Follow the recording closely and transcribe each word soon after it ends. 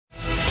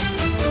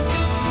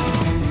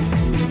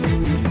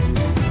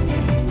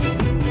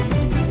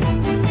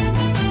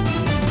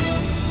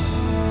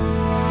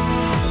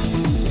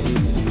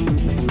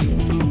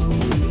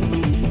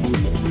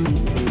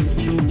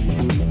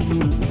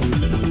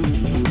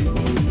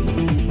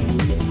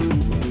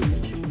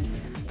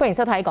歡迎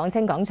收睇《講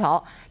清講楚》。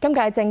今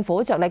屆政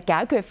府着力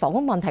解決房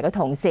屋問題嘅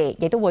同時，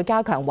亦都會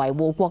加強維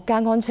護國家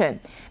安全。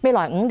未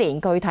來5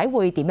年具體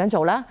會點樣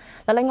做呢？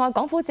另外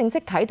港府正式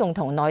啟動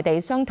同內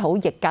地商討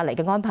逆隔離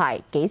嘅安排，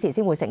幾時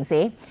先會成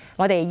事？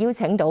我哋邀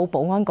請到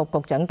保安局局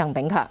長鄧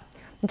炳強。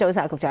早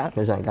晨，局長。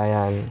早晨，嘉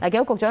欣。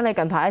見到局長你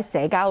近排喺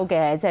社交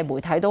嘅媒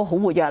體都好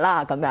活躍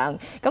啦，咁樣。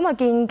咁啊，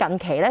見近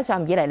期咧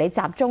上以嚟你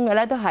集中嘅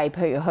咧都係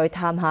譬如去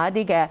探下一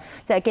啲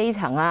嘅基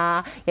層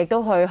啊，亦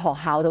都去學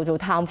校度做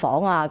探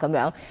訪啊，咁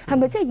樣。係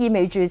咪即係意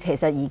味住其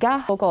實而家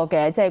嗰個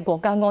嘅國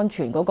家安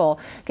全嗰個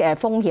嘅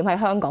風險喺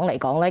香港嚟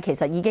講咧，其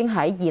實已經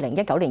喺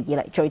2019年以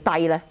嚟最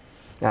低咧？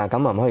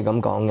咁啊唔可以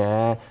咁講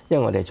嘅，因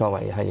為我哋作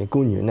為係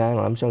官員咧，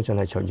我諗相信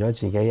係除咗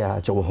自己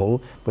做好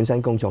本身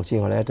工作之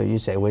外咧，對於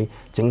社會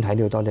整體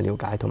都要多啲了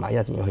解，同埋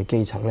一定要去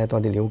基層咧多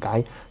啲了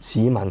解市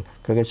民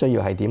佢嘅需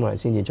要係點，我哋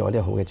先至做一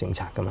啲好嘅政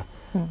策噶嘛。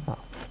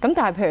咁但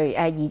係譬如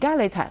而家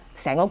你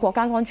成個國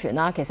家安全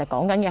啦，其實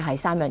講緊嘅係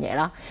3樣嘢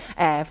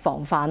啦，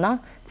防範啦、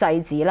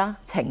制止啦、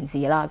懲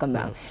治啦咁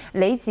樣。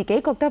你自己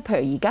覺得譬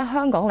如而家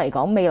香港嚟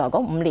講，未來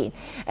嗰5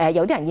年，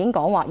有啲人已經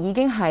講話已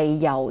經係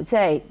由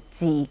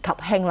治及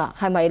興啦，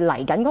係咪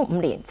嚟緊嗰5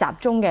年集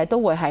中嘅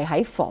都會係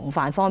喺防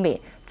範方面，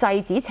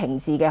制止懲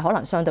治嘅可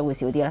能相對會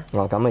少啲咧？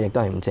咁啊亦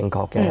都係唔正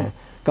確嘅。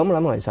咁我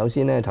諗我哋首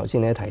先咧，頭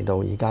先你提到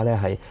而家咧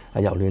係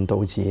由亂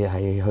到治，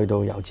係去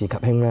到由治及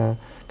興啦。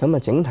咁啊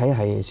整體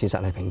係事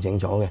實係平靜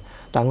咗嘅，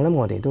但我諗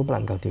我哋都不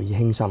能夠掉以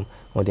輕心，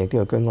我哋亦都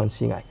要居安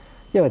思危。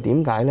因為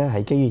點解咧？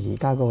係基於而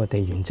家嗰個地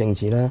緣政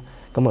治啦，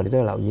咁我哋都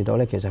要留意到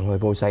咧，其實外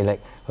部勢力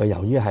佢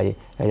由於係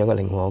有個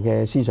零和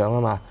嘅思想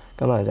啊嘛，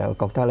咁啊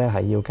就覺得咧係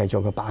要繼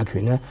續個霸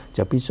權咧，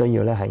就必須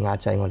要咧係壓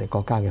制我哋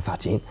國家嘅發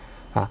展。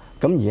咁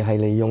而係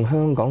利用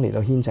香港嚟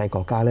到牽制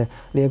國家咧，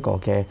呢一個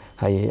嘅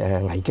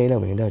係危機咧，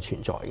永遠都係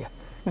存在嘅。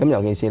咁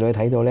尤其是你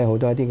睇到咧好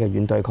多一啲嘅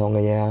軟對抗嘅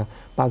嘢啊，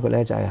包括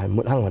咧就係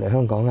抹黑我哋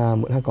香港啊，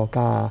抹黑國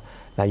家啊，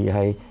例如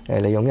係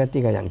利用一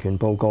啲嘅人權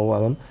報告啊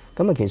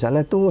咁啊，其實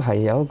咧都係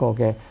有一個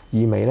嘅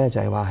意味咧，就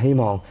係話希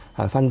望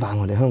分化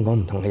我哋香港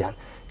唔同嘅人，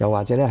又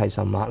或者咧係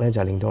甚或咧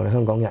就令到我哋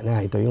香港人咧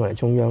係對於我哋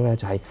中央咧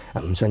就係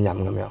唔信任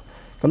咁樣。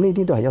咁呢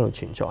啲都係一路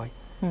存在。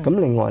咁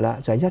另外啦，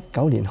就係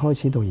19年開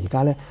始到而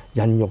家咧，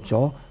孕育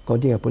咗嗰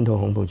啲嘅本土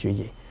恐怖主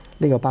義。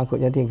呢個包括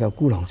一啲嘅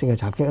孤狼式嘅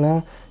襲擊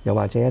啦，又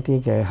或者一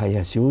啲嘅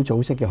係小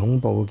組式嘅恐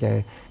怖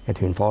嘅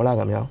團伙啦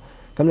咁樣。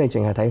咁你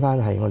淨係睇翻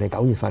係我哋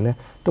9月份咧，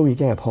都已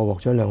經係破獲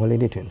咗2個呢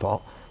啲團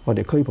伙，我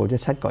哋拘捕咗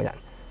7個人，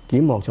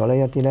檢獲咗呢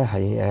一啲咧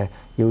係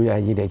要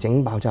以嚟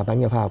整爆炸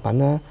品嘅化學品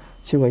啦，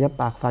超過100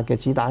發嘅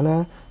子彈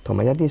啦，同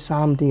埋一啲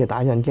3D 嘅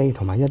打印機，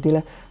同埋一啲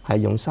咧係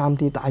用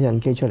3D 打印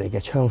機出嚟嘅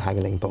槍械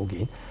嘅零部件。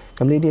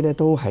咁呢啲咧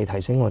都係提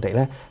醒我哋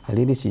咧係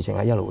呢啲事情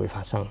係一路會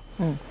發生。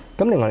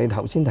咁另外你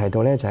頭先提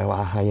到咧就係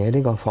話係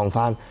呢個防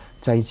範、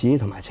制止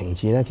同埋懲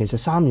治咧，其實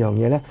3樣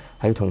嘢咧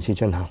係要同時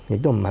進行，亦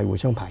都唔係互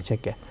相排斥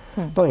嘅。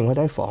當然我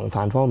哋喺防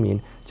範方面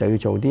就要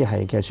做啲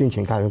係嘅宣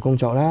傳教育工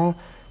作啦。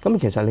咁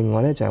其實另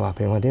外咧就係話，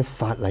譬如我哋啲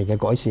法例嘅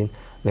改善，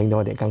令到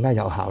我哋更加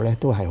有效咧，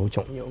都係好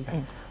重要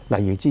嘅。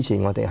例如之前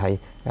我哋係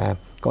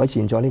改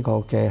善咗呢個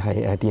嘅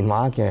係電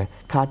話嘅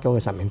卡嗰個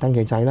實名登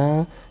記制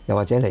啦，又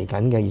或者嚟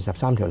緊嘅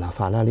23條立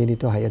法啦，呢啲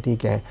都係一啲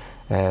嘅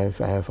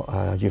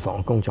預防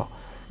嘅工作。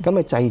咁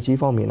喺制止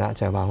方面啦，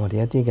就係話我哋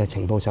一啲嘅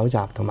情報搜集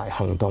同埋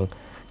行動，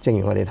正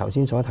如我哋頭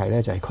先所提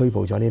咧，就係拘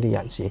捕咗呢啲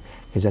人士，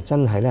其實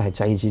真係咧係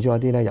制止咗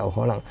一啲咧有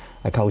可能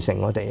係構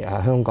成我哋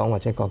香港或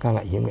者國家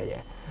危險嘅嘢。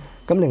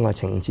咁另外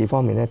懲治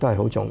方面咧都係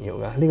好重要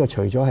嘅。呢個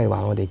除咗係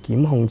話我哋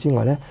檢控之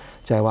外咧，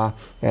就係話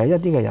一啲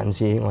嘅人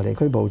士我哋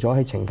拘捕咗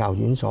喺懲教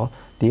院所，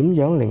點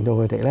樣令到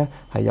佢哋咧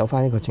係有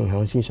翻一個正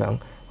向思想，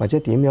或者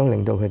點樣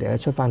令到佢哋咧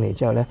出翻嚟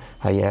之後咧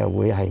係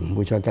會係唔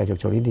會再繼續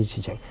做呢啲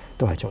事情，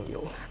都係重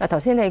要。頭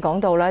先你講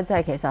到咧，即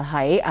係其實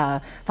喺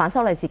反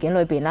修例事件裏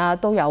邊啦，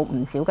都有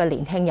唔少嘅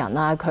年輕人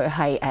啦，佢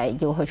係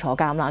要去坐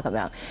監啦咁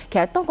樣。其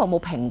實當局有冇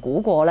評估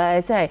過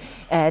咧？即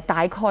係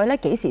大概咧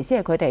幾時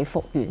先係佢哋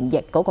服完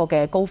役嗰個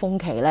嘅高峰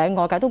期咧？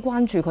外界都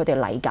關注佢哋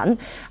嚟緊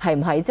係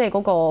唔係即係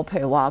嗰個譬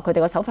如話佢哋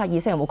個守法意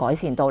識有冇改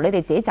善到？你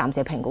哋自己暫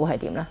時評估係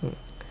點咧？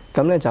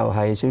咁咧就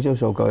係少少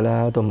數據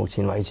啦。到目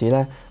前為止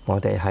咧，我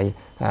哋係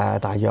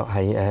大約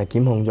係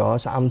檢控咗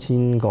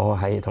3000個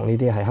係同呢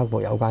啲係黑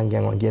暴有關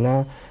嘅案件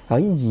啦。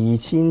喺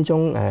2000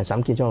宗審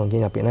結咗案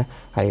件入邊咧，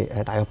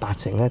係大約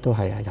80%咧都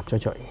係入咗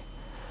罪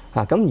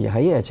嘅。咁而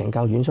喺懲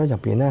教院所入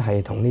邊咧，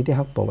係同呢啲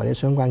黑暴或者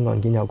相關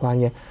案件有關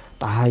嘅，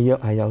大約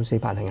係有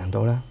400人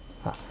到啦。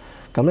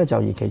咁咧就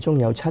而其中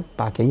有700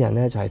幾人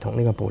咧就係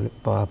同呢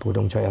個暴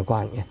動罪有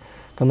關嘅。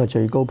咁啊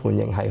最高判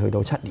刑係去到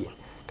7年。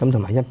咁同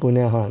埋一般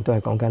咧，可能都係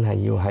講緊係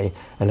要係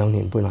2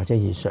年半或者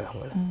以上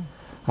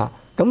嘅啦。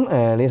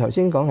咁你頭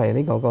先講係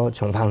呢個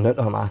從犯率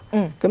係嘛？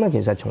咁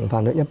其實從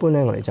犯率一般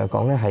咧，我哋就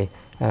講咧係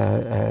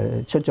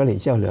出咗嚟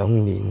之後2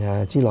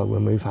年之內會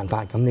唔會犯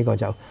法？咁呢個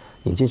就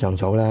言之尚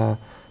早啦。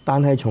但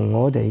係從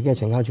我哋嘅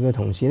懲教署嘅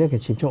同事咧嘅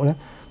接觸咧，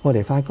我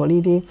哋發覺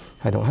呢啲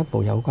係同黑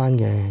暴有關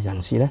嘅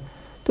人士咧，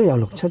都有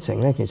6-7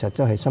成咧，其實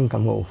都係深感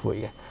懊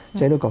悔嘅，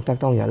即係都覺得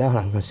當日咧可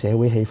能個社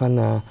會氣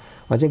氛啊，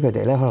或者佢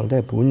哋咧可能都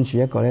係本住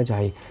一個咧就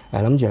係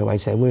諗住係為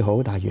社會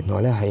好，但係原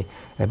來咧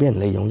係俾人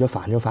利用咗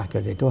犯咗法，佢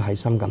哋都係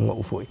深感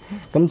懊悔。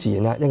咁自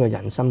然啦，一個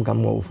人深感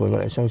懊悔，我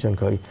哋相信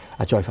佢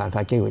再犯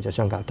法機會就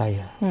相較低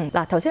啦。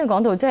嗱，頭先你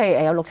講到即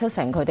係有6、7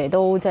成佢哋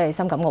都即係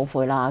深感懊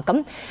悔啦。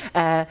咁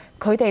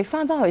佢哋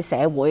翻去社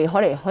會，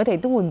可能佢哋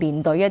都會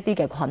面對一啲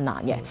嘅困難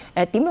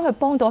嘅。點樣去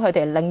幫到佢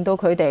哋，令到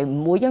佢哋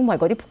唔會因為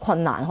嗰啲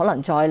困難可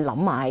能再諗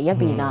埋一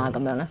邊啊咁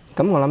樣咧？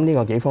咁我諗呢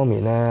個幾方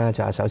面咧，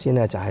就係首先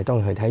咧就係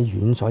當佢哋喺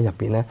院所入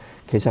邊咧，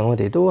其實我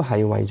哋都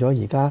係為咗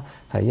而家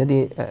係一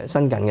啲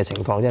新近嘅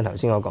情況，即係頭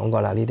先我講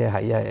過啦，呢啲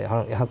係可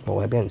能黑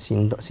暴係俾人煽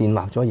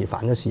惑咗而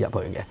犯咗事入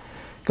去嘅。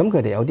咁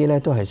佢哋有啲咧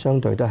都係相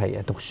對都係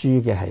讀書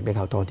嘅係比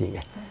較多啲嘅，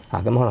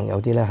咁可能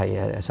有啲咧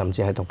係甚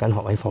至係讀緊學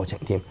位課程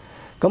添。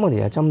咁我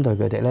哋就針對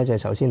佢哋咧，就係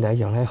首先第一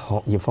樣咧，學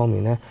業方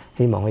面咧，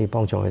希望可以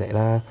幫助佢哋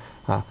啦，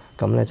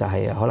咁咧就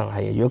係可能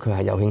係如果佢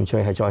係有興趣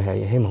係再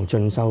係希望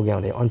進修嘅，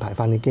我哋安排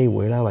翻啲機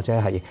會啦，或者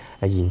係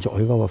延續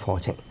佢嗰個課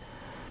程。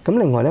咁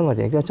另外咧，我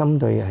哋亦都針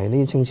對係呢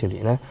啲青少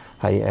年咧，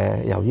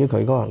係由於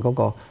佢嗰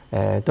個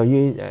對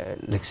於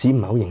歷史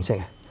唔係好認識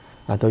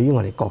啊，對於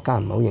我哋國家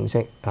唔係好認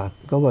識啊，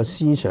嗰個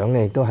思想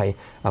咧亦都係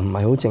唔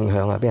係好正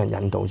向啊，俾人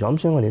引導咗。咁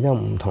所以我哋都有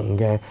唔同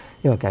嘅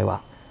一個計劃。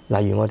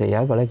例如我哋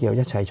有一個咧叫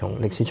一齊從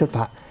歷史出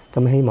發，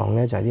咁希望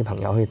咧就係啲朋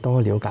友可以多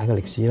了解個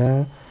歷史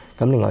啦。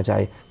咁另外就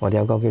係我哋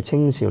有個叫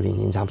青少年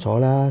研習所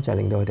啦，就係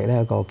令到佢哋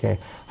咧一個嘅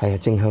係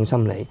正向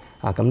心理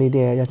啊。咁呢啲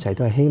咧一切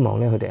都係希望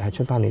咧佢哋係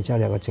出翻嚟之後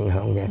有個正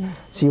向嘅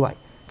思維。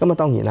咁啊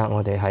當然啦，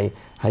我哋係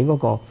喺嗰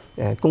個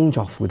工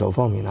作輔導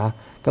方面啦。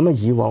咁啊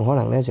以往可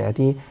能咧就一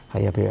啲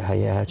係譬如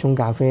係沖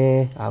咖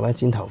啡啊或者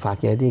剪頭髮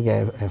嘅一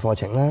啲嘅課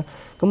程啦。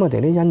咁我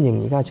哋都因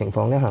應而家嘅情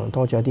況咧，可能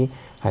多咗一啲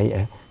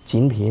係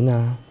剪片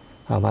啊。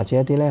或者一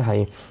啲咧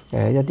係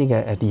一啲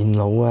嘅電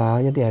腦啊，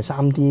一啲係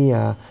3D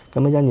啊，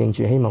咁因應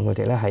住希望佢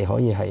哋咧係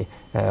可以係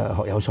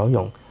學有所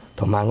用，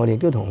同埋我哋亦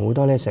都同好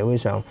多咧社會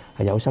上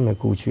係有心嘅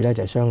僱主咧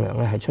就商量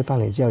咧係出翻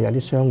嚟之後有啲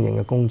相應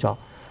嘅工作，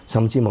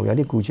甚至乎有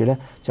啲僱主咧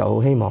就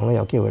好希望咧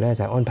有機會咧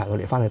就安排佢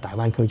哋翻去大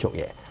灣區做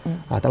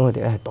嘢，等佢哋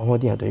咧係多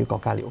啲係對於國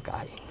家了解。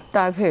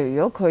但係譬如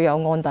如果佢有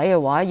案底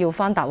嘅話，要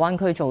翻大灣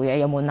區做嘢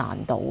有冇難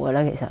度嘅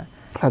咧？其實？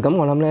咁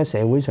我諗咧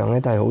社會上咧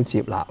都係好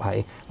接納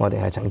係我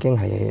哋係曾經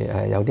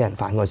係有啲人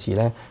犯過事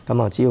咧，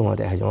咁只要我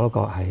哋係用一個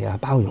係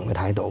包容嘅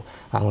態度，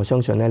我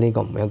相信咧呢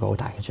個唔係一個好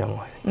大嘅障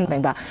礙。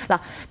明白。嗱，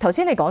頭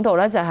先你講到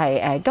咧就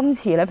係今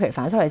次咧，譬如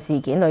反修例事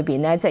件裏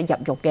邊咧，即係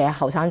入獄嘅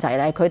後生仔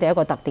咧，佢哋一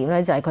個特點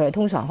咧就係佢哋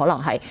通常可能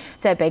係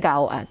即係比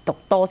較讀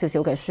多少少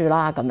嘅書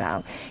啦咁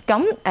樣。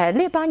咁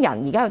呢一班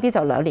人而家有啲就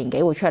2年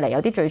幾會出嚟，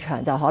有啲最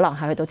長就可能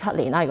係去到7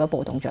年啦。如果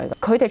暴動罪，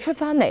佢哋出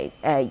翻嚟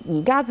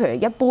而家譬如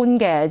一般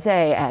嘅即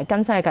係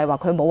更新嘅計劃，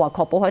佢冇話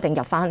確保佢一定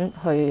入翻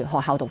去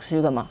學校讀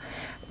書噶嘛。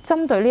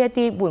針對呢一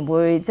啲會唔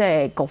會即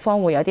係局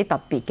方會有啲特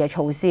別嘅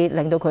措施，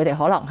令到佢哋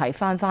可能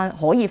係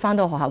可以翻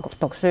到學校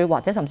讀書，或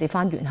者甚至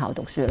翻原校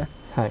讀書咧？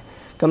係。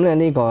咁咧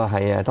呢個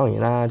係當然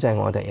啦，即係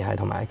我哋係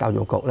同埋教育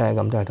局咧，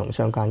咁都係同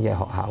相關嘅學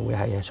校會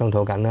係商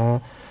討緊啦。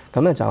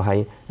咁咧就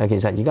係其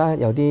實而家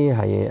有啲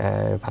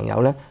係朋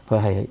友咧，佢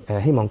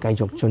係希望繼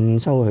續進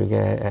修佢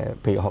嘅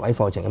譬如學位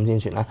課程咁先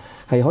算啦，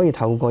係可以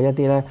透過一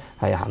啲咧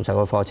係函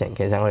授嘅課程。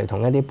其實我哋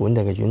同一啲本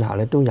地嘅院校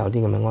咧都有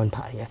啲咁樣安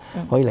排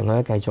嘅，可以令佢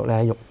咧繼續咧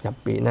喺獄入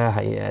邊咧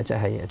係即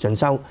係進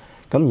修。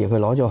咁而佢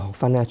攞咗學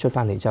分咧，出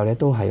翻嚟之後咧，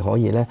都係可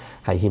以咧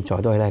係協助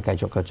到佢咧繼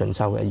續嘅進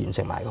修嘅，完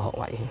成埋個學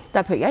位。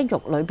但係譬如喺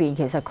獄裏邊，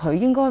其實佢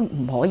應該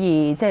唔可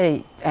以即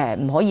係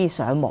唔可以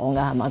上網㗎，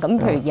係嘛？咁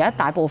譬如而家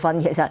大部分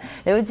其實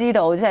你都知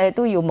道，即係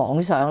都要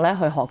網上咧去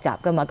學習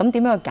㗎嘛。咁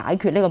點樣去解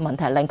決呢個問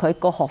題，令佢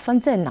個學分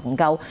即係能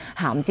夠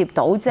銜接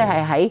到即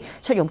係喺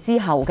出獄之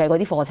後嘅嗰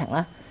啲課程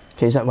咧？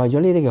其實為咗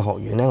呢啲嘅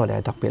學員咧，我哋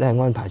係特別咧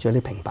安排咗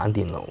啲平板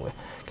電腦嘅。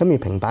咁而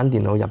平板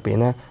電腦入邊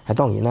咧，係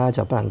當然啦，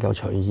就不能夠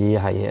隨意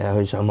係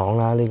去上網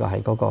啦。呢個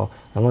係嗰個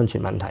安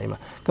全問題嘛。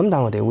咁但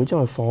係我哋會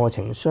將佢課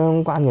程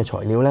相關嘅材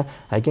料咧，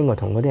係經過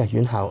同嗰啲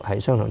院校係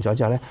商量咗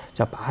之後咧，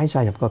就擺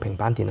晒入個平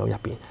板電腦入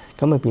邊。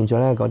咁啊變咗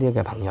咧，嗰啲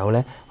嘅朋友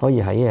咧，可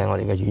以喺我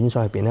哋嘅院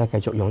所入邊咧，繼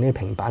續用呢啲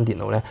平板電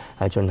腦咧，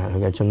係進行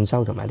佢嘅進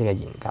修同埋一啲嘅研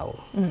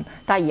究。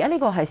但係而家呢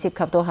個係涉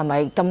及到係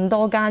咪咁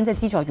多間即係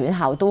資助院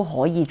校都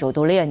可以做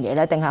到呢樣嘢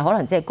咧？定係可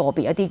能只係個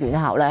別一啲院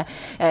校咧？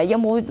有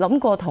冇諗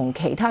過同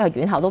其他嘅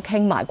院校都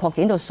傾埋，擴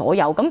展到所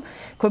有？咁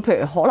佢譬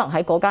如可能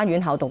喺嗰間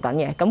院校讀緊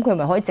嘅，咁佢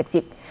咪可以直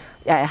接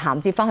銜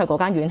接翻去嗰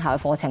間院校嘅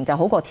課程，就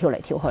好過跳嚟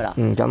跳去啦。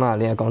咁啊，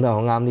你又講得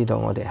好啱，呢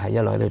度我哋係一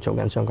路喺度做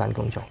緊相關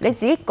工作。你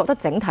自己覺得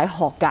整體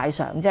學界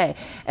上即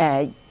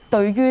係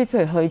對於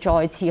譬如去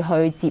再次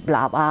去接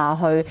納啊，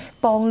去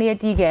幫呢一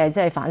啲嘅即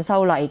係反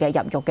修例嘅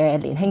入獄嘅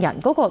年輕人，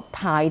嗰個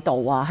態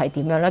度啊係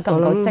點樣咧？夠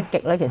唔夠積極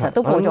咧？其實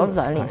都過咗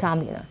2年3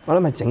年啦。我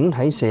諗係整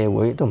體社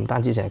會都唔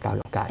單止淨係教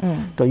育界，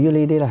對於呢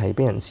啲咧係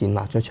俾人煽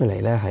惑咗出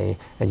嚟咧係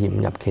誤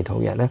入歧途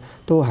嘅人咧，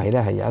都係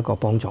咧係有一個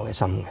幫助嘅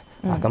心嘅。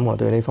咁我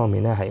對呢方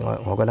面咧係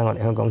我覺得我哋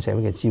香港社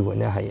會嘅支援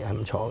咧係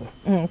唔錯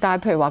嘅。但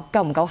係譬如話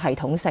夠唔夠系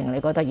統性？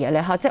你覺得嘢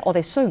咧即係我哋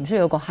需唔需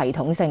要個系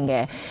統性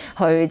嘅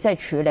去即係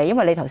處理？因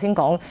為你頭先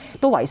講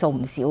都為數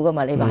唔少噶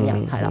嘛，呢班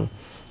人係啦。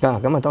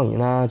咁啊當然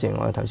啦，正如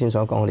我頭先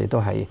所講，我哋都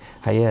係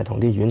喺同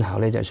啲院校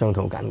咧就係商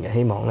討緊嘅，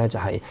希望咧就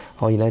係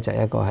可以咧就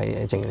係一個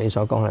係正如你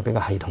所講係比較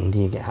系統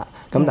啲嘅嚇。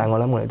咁但係我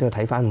諗我哋都要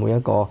睇翻每一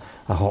個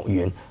學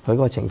員佢嗰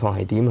個情況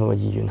係點，佢個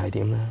意願係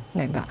點咧。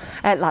明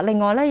白。嗱，另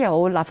外咧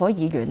有立法會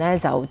議員咧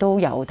就都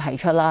有提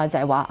出啦，就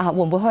係話會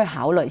唔會可以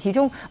考慮，始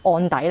終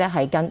案底咧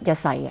係跟一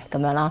世嘅咁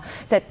樣啦，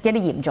即係一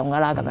啲嚴重㗎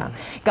啦咁樣。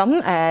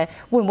咁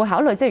會唔會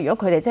考慮即係如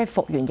果佢哋即係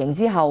服完刑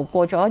之後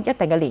過咗一定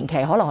嘅年期，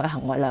可能佢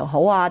行為良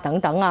好啊等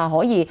等啊，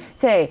可以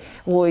即係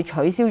會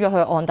取消咗佢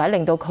案底，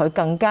令到佢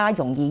更加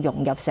容易融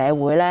入社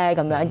會咧，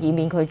咁樣以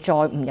免佢再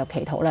誤入歧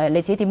途咧。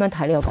你自己點樣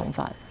睇呢個講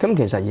法？咁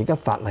其實而家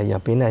法例入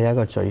邊咧有一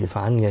個罪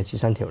犯嘅自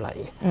身條例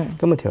嘅。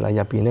咁啊條例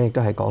入邊咧亦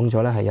都係講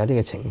咗咧係有啲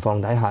嘅情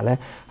況底下咧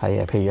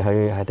係譬如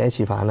佢係第一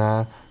次犯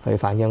啦，佢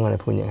犯嘅我哋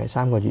判刑係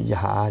3個月以下，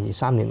而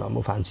3年內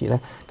冇犯事咧，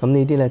咁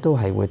呢啲咧都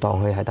係會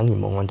當佢係等於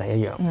冇案底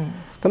一樣。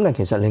咁但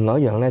其實另外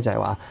一樣咧就係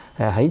話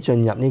喺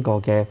進入呢個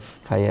嘅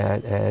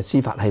係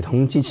司法系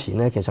統之前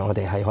咧，其實我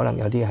哋係可能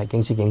有啲係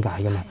警司警戒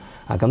㗎嘛。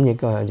咁亦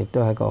都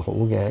係一個好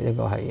嘅一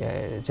個係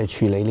即係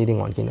處理呢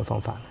啲案件嘅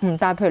方法。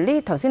但係譬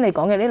如頭先你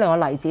講嘅呢兩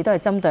個例子，都係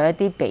針對一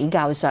啲比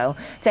較上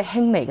即係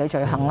輕微嘅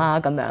罪行啦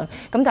咁樣。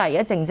咁但係而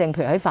家正譬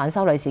如喺反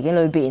修例事件裏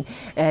邊，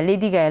呢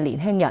啲嘅年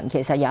輕人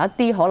其實有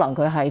一啲可能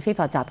佢係非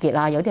法集結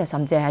啦，有啲係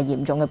甚至係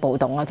嚴重嘅暴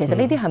動啊。其實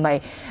呢啲係咪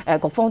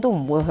局方都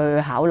唔會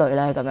去考慮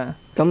咧咁樣？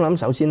咁我諗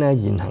首先咧，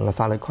現行嘅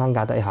法律框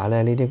架底下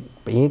咧，呢啲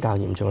比較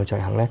嚴重嘅罪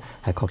行咧，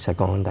係確實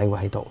個案底會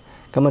喺度。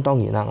咁啊當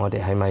然啦，我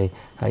哋係咪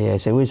係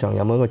社會上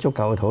有冇一個足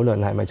夠嘅討論？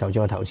係咪就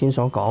像我頭先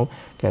所講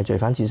嘅罪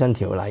犯自身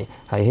條例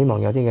係希望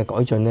有啲嘅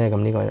改進呢？咁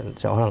呢個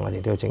就可能我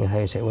哋都要整體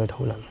嘅社會討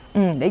論。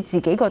你自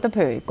己覺得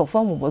譬如局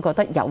方會唔會覺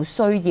得有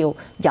需要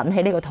引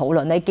起呢個討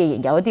論呢？既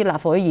然有一啲立法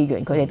會議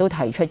員佢哋都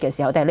提出嘅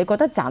時候，但係你覺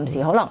得暫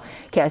時可能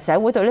其實社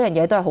會對呢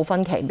樣嘢都係好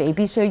分歧，未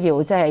必需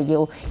要即係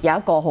要有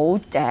一個好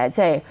即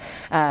係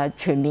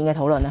全面嘅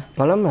討論呢？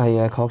我諗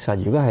係確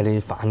實，如果係你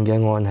犯嘅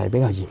案係比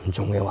較嚴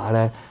重嘅話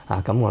咧，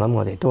咁我諗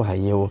我哋都係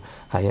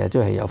要都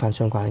係有翻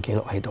相關嘅記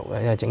錄喺度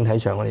嘅，因為整體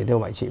上我哋都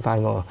維持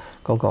翻嗰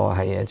個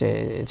係即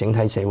係整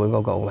體社會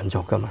嗰個運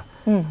作㗎嘛。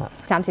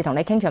暫時同你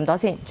傾咗咁多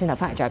先，轉頭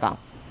翻嚟再講。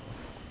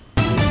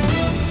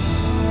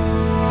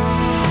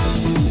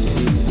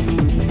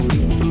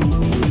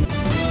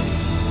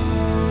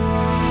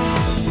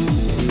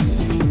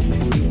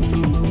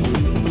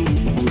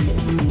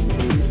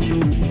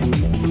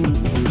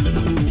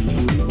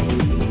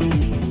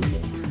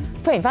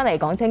歡迎翻嚟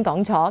講清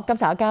講楚，今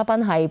集嘅嘉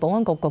賓係保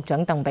安局局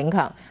長鄧炳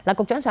強。嗱，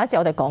局長上一節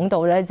我哋講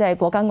到咧，即係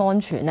國家安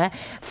全咧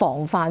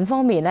防範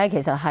方面咧，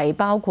其實係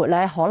包括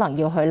咧可能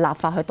要去立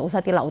法去堵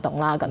塞啲漏洞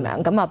啦，咁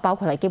樣咁啊，包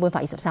括係基本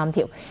法23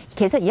條。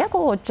其實而家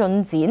嗰個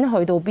進展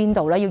去到邊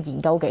度咧？要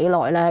研究幾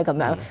耐咧？咁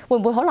樣會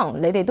唔會可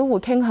能你哋都會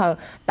傾向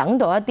等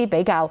到一啲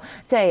比較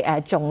即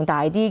係重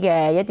大啲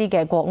嘅一啲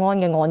嘅國安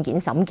嘅案件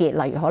審結，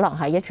例如可能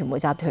係壹傳媒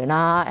集團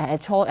啦、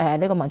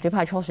呢個民主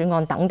派初選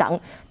案等等，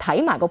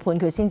睇埋個判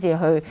決先至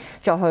去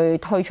再去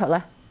推出咧。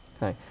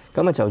係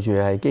咁啊，就住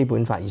係基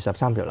本法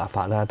23條立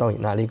法啦。當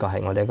然啦，呢個係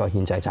我哋一個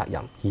憲制責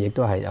任，而亦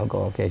都係有一個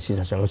嘅事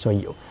實上嘅需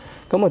要。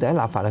咁我哋喺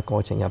立法嘅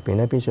過程入邊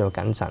咧，必須要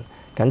謹慎。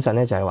謹慎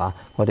咧就係話，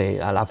我哋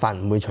立法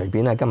唔會隨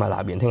便今日立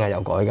完，聽日又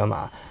改噶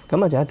嘛。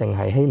咁啊就一定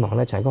係希望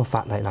咧，就係嗰個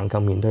法例能夠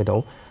面對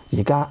到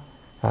而家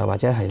或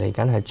者係嚟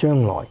緊係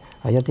將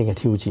來一啲嘅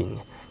挑戰嘅。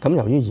咁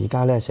由於而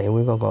家咧社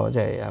會嗰個即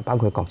係包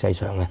括國際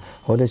上嘅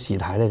好多事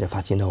態咧就發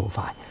展得好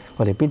快，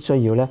我哋必須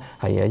要咧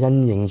係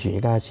因應住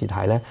而家嘅事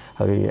態咧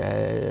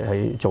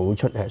去做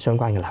出相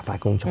關嘅立法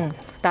工作嘅。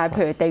但係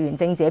譬如地緣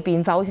政治嘅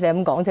變化，好似你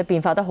咁講，即係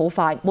變化得好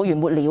快，沒完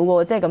沒了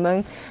喎，即係咁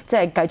樣，即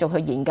係繼續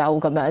去研究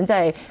咁樣，即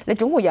係你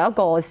總會有一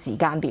個時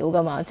間表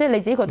㗎嘛。即係你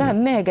自己覺得係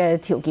咩嘅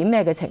條件、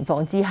咩嘅情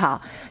況之下，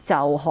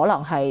就可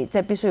能係即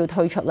係必須要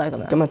推出咧咁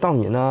樣。咁啊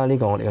當然啦，呢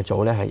個我哋嘅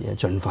做咧係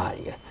盡快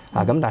嘅。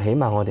咁但係起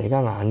碼我哋而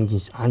家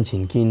眼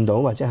前見到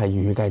或者係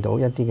預計到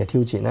一啲嘅挑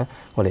戰咧，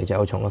我哋就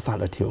有從個法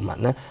律條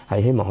文咧係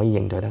希望可以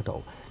應對得到。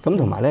咁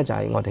同埋咧就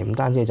係我哋唔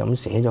單止就咁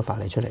寫咗法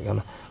例出嚟噶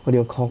嘛，我哋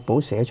要確保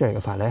寫出嚟嘅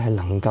法例係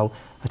能夠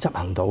執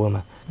行到噶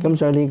嘛。咁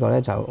所以呢個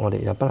咧就我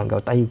哋就不能夠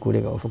低估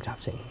呢個複雜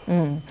性。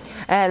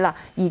嗱，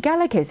而家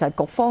咧其實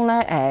局方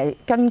咧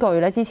根據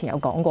咧之前有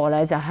講過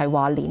咧，就係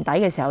話年底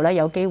嘅時候咧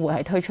有機會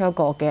係推出一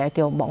個嘅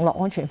叫網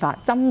絡安全法，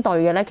針對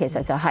嘅咧其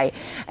實就係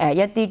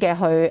一啲嘅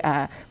去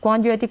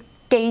關於一啲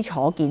基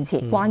礎建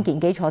設、關鍵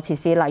基礎設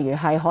施，例如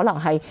係可能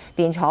係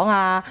電廠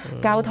啊、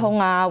交通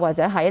啊，或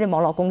者係一啲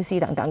網絡公司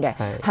等等嘅，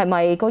係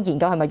咪個研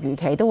究係咪預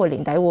期都會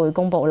年底會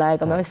公佈咧？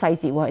咁樣細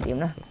節會係點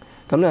咧？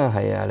咁咧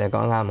係你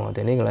講啱，我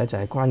哋呢個咧就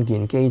係關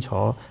鍵基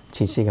礎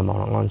設施嘅網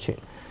絡安全。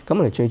咁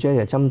我哋最主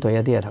要就針對一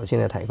啲頭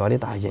先你提過啲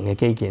大型嘅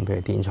基建，譬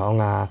如電廠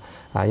啊、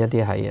一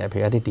啲係譬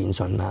如一啲電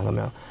訊啊咁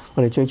樣。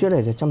我哋最主要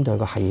咧就針對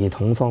個系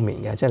統方面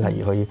嘅，即係例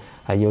如佢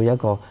係要一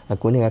個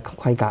管理嘅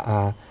規格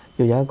啊。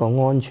要有一個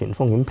安全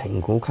風險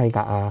評估規格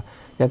啊，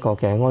一個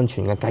嘅安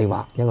全嘅計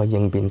劃，一個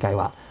應變計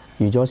劃，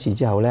預咗事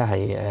之後咧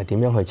係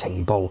點樣去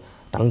呈報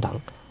等等。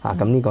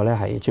咁呢個咧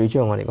係最主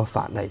要我哋個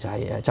法例就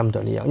係針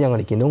對呢樣，因為我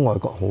哋見到外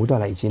國好多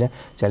例子咧，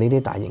就係呢啲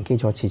大型基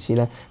礎設施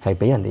咧係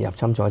俾人哋入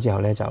侵咗之後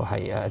咧，就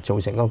係造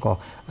成嗰個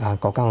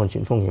國家安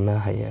全風險咧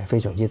係非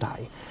常之大。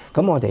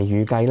咁我哋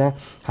預計咧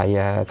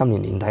係今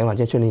年年底或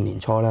者出年年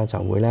初咧就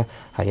會咧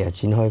係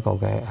展開一個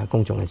嘅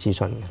公眾嘅諮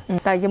詢嘅。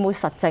但係有冇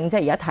實證？即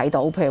係而家睇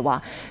到，譬如話，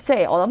即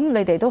係我諗你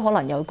哋都可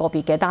能有個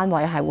別嘅單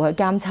位係會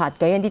去監察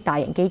嘅一啲大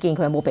型基建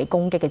佢有冇被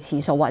攻擊嘅次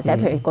數，或者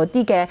譬如嗰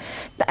啲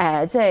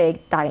嘅即係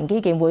大型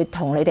基建會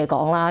同你哋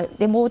講啦，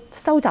你有冇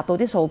收集到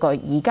啲數據？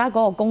而家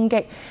嗰個攻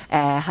擊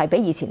係比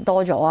以前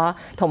多咗啊？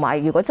同埋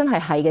如果真係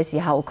嘅時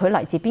候，佢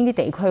嚟自邊啲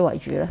地區為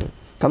主咧？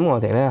咁我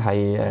哋咧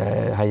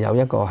係有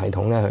一個系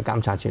統咧去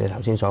監察住你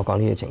頭先所講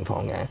呢啲情況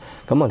嘅。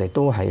咁我哋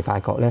都係發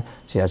覺咧，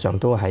事實上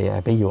都係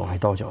比以往係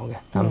多咗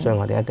嘅。咁所以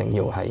我哋一定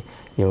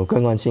要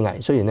居安思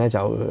危。雖然咧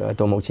就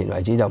到目前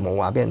為止就冇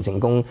話俾人成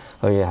功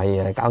去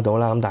係搞到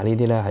啦。咁但係呢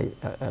啲咧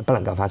係不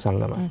能夠發生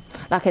噶嘛。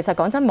嗱，其實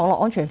講真，網絡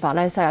安全法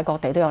咧，世界各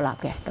地都有立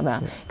嘅咁樣。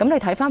咁你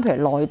睇翻譬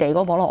如內地嗰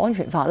個網絡安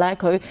全法咧，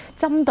佢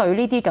針對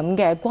呢啲咁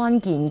嘅關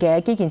鍵嘅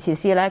基建設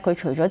施咧，佢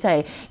除咗就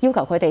係要求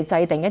佢哋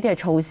制定一啲嘅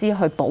措施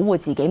去保護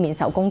自己免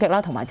受攻擊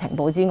啦，同埋情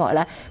報之外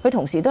咧，佢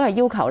同時都係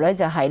要求咧，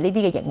就係呢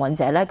啲嘅營運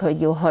者咧，佢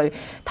要去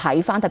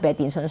睇翻，特別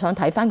係電信商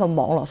睇翻個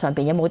網絡上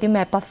邊有冇啲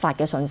咩不法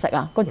嘅信息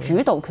啊，個主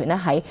導權咧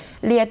喺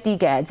呢一啲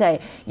嘅即係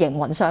營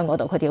運商嗰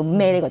度，佢哋要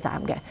孭呢個責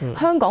任嘅。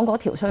香港嗰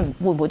條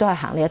會唔會都係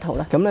行呢一套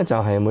咧？咁咧就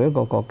係每一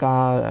個國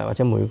家或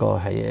者每個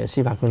係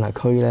司法管轄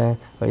區咧，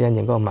佢因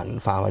應嗰個文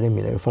化或者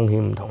面對嘅風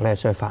險唔同咧，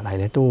所以法例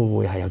咧都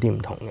會係有啲唔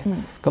同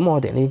嘅。咁我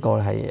哋呢個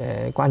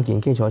係關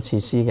鍵基礎設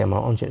施嘅網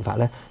絡安全法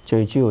咧，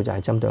最主要就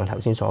係針對我頭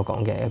先所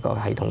講嘅一個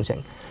系統性。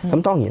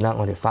咁當然啦，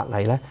我哋法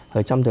例咧去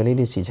針對呢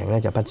啲事情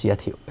咧就不止一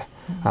條嘅。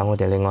我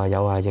哋另外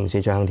有刑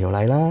事罪行條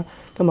例啦。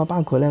咁啊，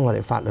包括咧我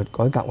哋法律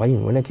改革委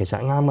員會咧，其實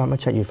啱啱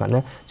7月份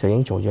咧就已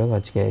經做咗一個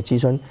嘅諮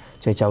詢，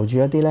就住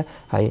一啲咧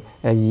係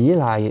依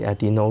賴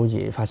電腦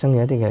而發生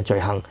嘅一啲嘅罪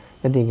行，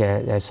一啲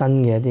嘅新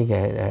嘅一啲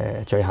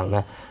嘅罪行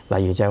啊，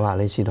例如就係話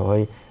你試圖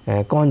去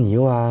干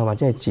擾啊，或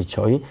者係截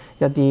取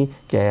一啲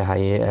嘅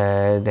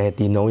係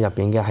電腦入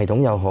邊嘅系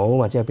統又好，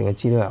或者入邊嘅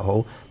資料又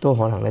好，都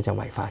可能咧就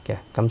違法嘅。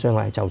咁所以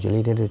我係就住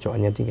呢啲都做緊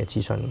一啲嘅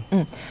諮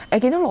詢。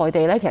見到內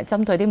地咧，其實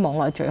針對啲網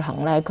絡罪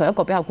行咧，佢有一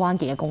個比較關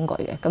鍵嘅工具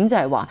嘅，咁就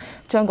係話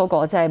將嗰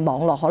個即係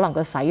網絡可能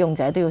個使用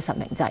者都要實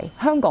名制。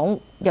香港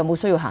有冇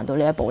需要行到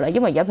呢一步咧？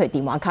因為而家譬如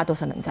電話卡都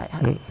實名制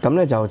係。咁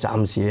咧就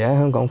暫時喺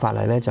香港法例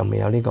咧就未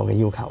有呢個嘅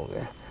要求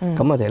嘅。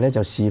咁我哋咧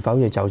就是否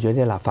要就住一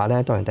啲立法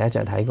咧？當然第一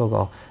就係睇嗰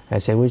個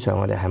社會上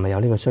我哋係咪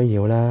有呢個需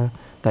要啦。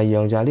第二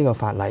樣就係呢個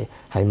法例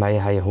係咪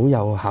係好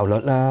有效率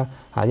啦？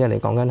因為你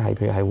講緊係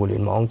譬如係互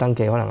聯網登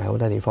記，可能係好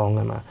多地方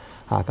噶嘛。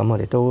咁我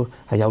哋都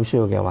係有需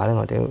要嘅話咧，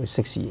我哋要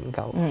適時研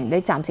究。你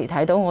暫時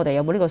睇到我哋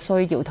有冇呢個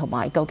需要，同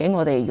埋究竟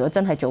我哋如果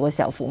真係做嘅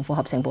時候符唔符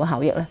合成本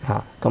效益咧？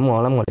咁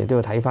我諗我哋都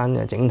要睇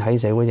翻整體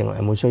社會認為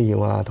有冇需要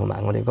啊，同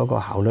埋我哋嗰個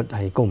效率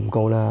係高唔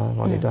高啦。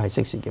我哋都係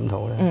適時檢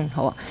討啦。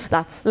好啊。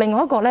嗱，另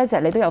外一個咧就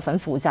係你都有份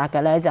負責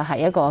嘅咧，就係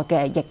一個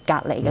嘅逆隔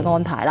離嘅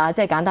安排啦。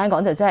即係簡單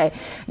講就即係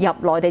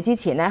入內地之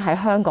前咧，喺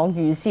香港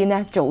預先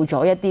咧做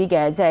咗一啲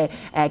嘅即係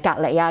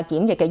隔離啊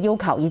檢疫嘅要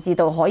求，以至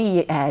到可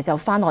以就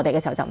翻內地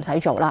嘅時候就唔使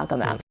做啦咁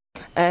樣。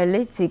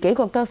你自己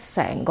覺得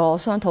成個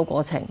商討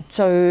過程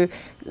最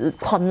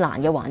困難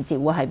嘅環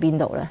節會喺邊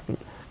度咧？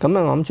咁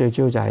我諗最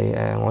主要就係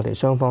我哋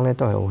雙方咧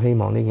都係好希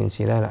望呢件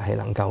事咧係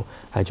能夠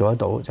係做得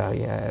到，就係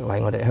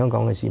為我哋香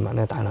港嘅市民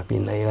咧帶來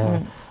便利啦。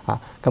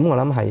咁我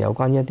諗係有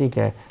關一啲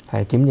嘅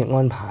係檢疫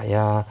安排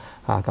啊，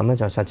咁咧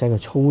就實際嘅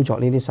操作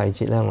呢啲細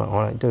節咧，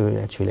我哋都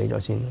要處理咗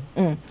先。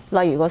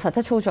例如個實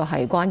質操作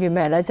係關於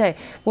咩咧？即係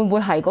會唔會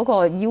係嗰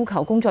個要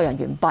求工作人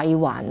員閉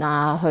環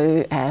啊，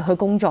去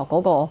工作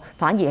嗰個，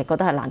反而覺得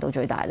係難度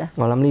最大咧？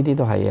我諗呢啲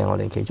都係我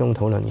哋其中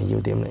討論嘅要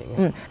點嚟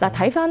嘅。嗱，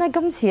睇翻咧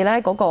今次咧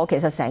嗰個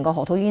其實成個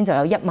河套醫院就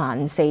有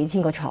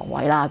14000個床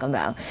位啦咁樣。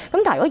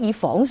咁但係如果以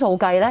房數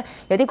計咧，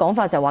有啲講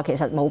法就話其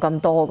實冇咁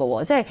多嘅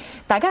喎，即係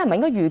大家係咪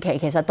應該預期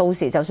其實到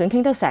時就算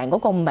傾得成嗰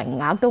個名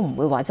額都唔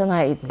會話真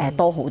係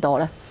多好多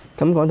咧？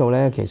咁嗰度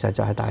咧，其實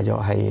就係大約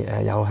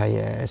係有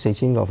係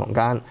4000個房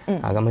間，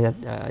咁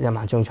1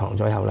萬張床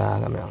左右啦，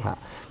咁樣嚇。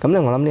咁咧，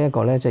我諗呢一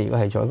個咧，即係如果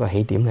係做一個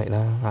起點嚟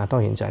啦，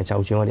當然就係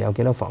就住我哋有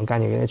幾多房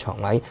間，有幾多床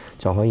位，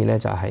就可以咧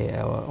就係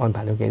安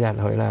排到幾多人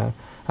去啦。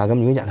咁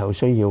如果日後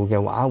需要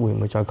嘅話，會唔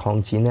會再擴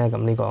展咧？咁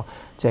呢個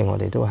即係我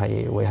哋都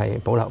係會係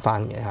保留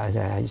翻嘅，就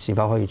係是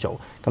否可以做？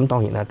咁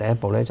當然啦，第一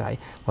步咧就係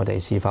我哋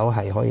是否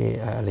係可以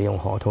利用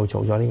河套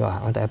做咗呢個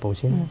行咗第一步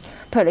先。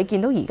譬如你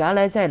見到而家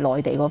咧，即係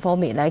內地嗰方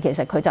面咧，其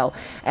實佢就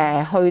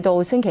去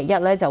到星期一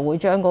咧就會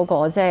將嗰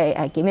個即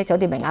係檢疫酒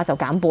店名額就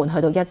減半，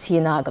去到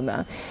1000啦咁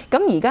樣。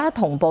咁而家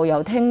同步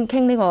又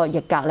傾呢個逆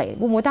隔離，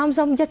會唔會擔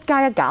心一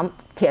加一減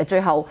其實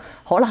最後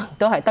可能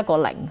都係得個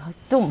零，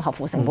都唔合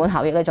乎成本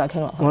效益咧，再傾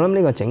落去。我諗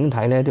呢個整體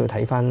咧都要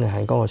睇翻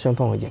係嗰個雙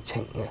方嘅疫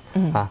情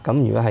嘅，咁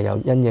如果係有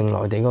因應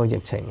內地嗰個疫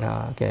情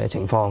嘅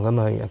情況，咁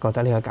佢覺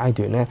得呢個階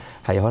段咧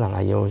係可能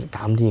係要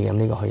減啲嘅，咁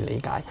呢個可以理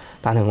解。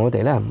但係我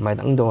哋咧唔係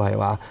等到係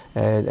話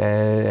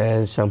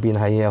上邊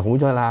係好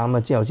咗啦，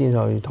咁之後先去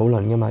討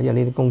論噶嘛，因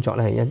為呢啲工作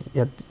咧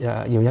係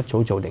要一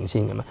早做定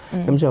先噶嘛。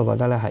咁所以我覺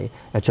得咧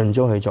係盡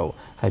早去做，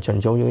係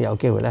盡早如果有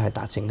機會咧係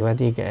達成到一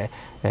啲嘅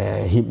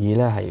協議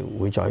咧係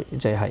會再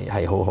即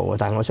係好好嘅，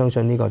但係我相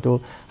信呢個都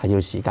係要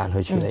時間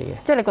去處理嘅。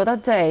即係你覺得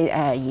即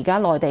係而家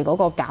內地嗰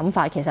個減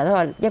法其實都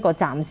係一個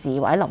暫時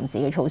或者臨時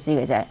嘅措施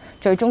嘅啫，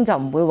最終就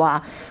唔會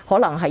話可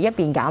能係一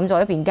邊減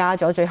咗一邊加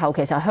咗，最後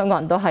其實香港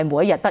人都係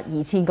每一日得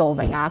2000個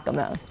名額咁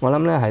樣。我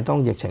諗咧係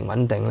當疫情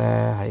穩定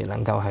咧，係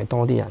能夠係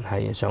多啲人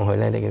係上去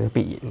咧，你嘅都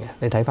必然嘅。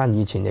你睇翻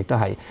以前亦都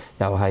係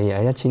又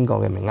係1000個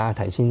嘅名額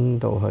提升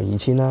到去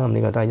2000啦，咁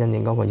呢個都係因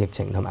應嗰個疫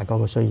情同埋嗰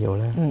個需要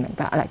咧。明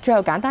白。嗱，最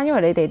後簡單，因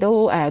為你哋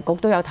都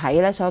局都有睇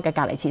咧所有嘅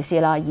隔離設施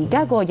啦，而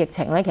家個疫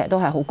情咧其實都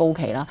係好高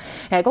企啦。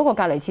嗰個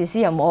隔離設施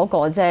有冇一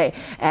個即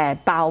係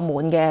爆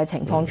滿嘅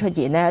情況出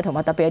現咧？同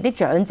埋特別有啲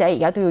長者而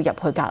家都要入去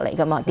隔離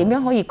㗎嘛？點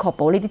樣可以確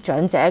保呢啲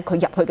長者佢入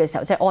去嘅時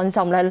候即係安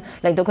心咧，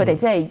令到佢哋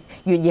即係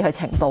願意去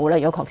呈報咧？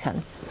如果確診。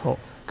好，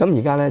咁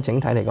而家咧整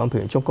體嚟講，譬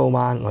如竹篙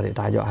灣，我哋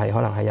大約係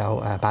可能係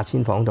有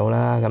8000房到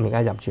啦，咁而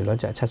家入住率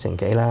就係70%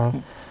幾啦。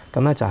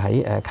咁咧就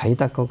喺啟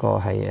德嗰個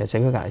係社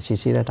區隔離設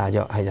施咧，大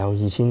約係有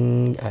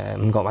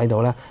2500個位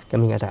度啦，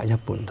咁而家大約一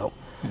半度。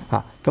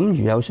咁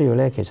如有需要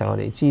咧，其實我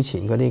哋之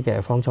前嗰啲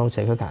嘅方艙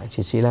社區隔離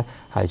設施咧，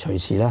係隨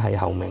時咧係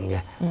候命嘅，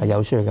係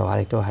有需要嘅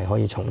話，亦都係可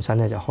以重新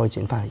咧就開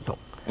展翻嚟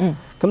用。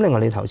咁另外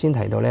你頭先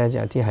提到咧，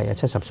有啲係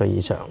70歲以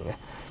上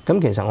嘅，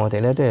咁其實我哋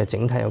咧都係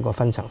整體有個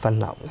分層分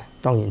流嘅。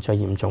當然最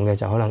嚴重嘅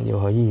就可能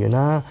要去醫院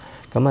啦，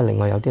咁啊另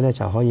外有啲咧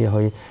就可以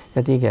去一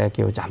啲嘅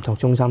叫暫託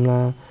中心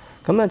啦。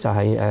咁咧就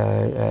係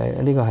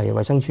呢個係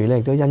衛生署咧，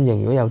亦都因應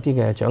如果有啲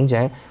嘅長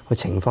者個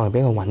情況係比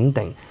較穩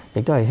定，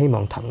亦都係希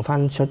望騰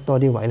翻出多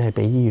啲位咧係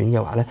俾醫院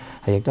嘅話咧，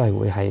係亦都係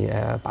會係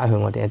擺去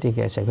我哋一啲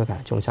嘅社區隔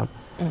離中心。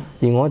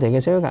而我哋嘅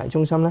社區隔離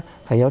中心咧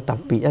係有特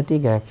別一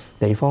啲嘅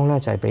地方咧，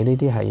就係俾呢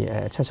啲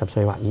係70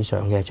歲或以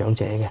上嘅長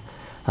者嘅。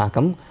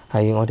咁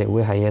係我哋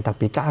會係特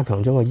別加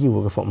強咗個醫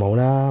護嘅服務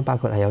啦，包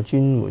括係有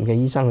專門嘅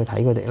醫生去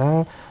睇佢哋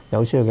啦，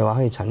有需要嘅話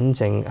可以診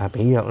症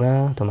俾藥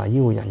啦，同埋醫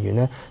護人員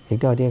咧亦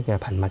都有啲嘅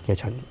頻密嘅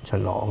巡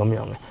邏咁樣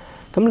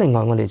嘅。咁另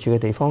外我哋住嘅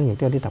地方亦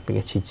都有啲特別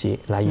嘅設置，例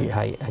如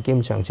係基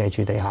本上就係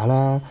住地下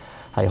啦，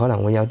係可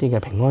能會有啲嘅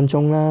平安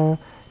鐘啦。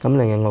咁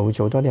另外我會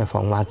做多啲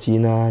防滑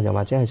墊啊，又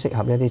或者係適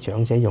合一啲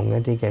長者用一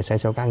啲嘅洗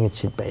手間嘅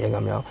設備啊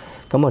咁樣。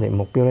咁我哋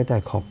目標咧都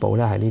係確保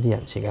咧係呢啲人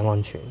士嘅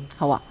安全。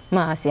好啊，咁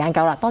啊時間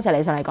夠啦，多謝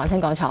你上嚟講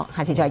清講楚，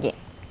下次再見。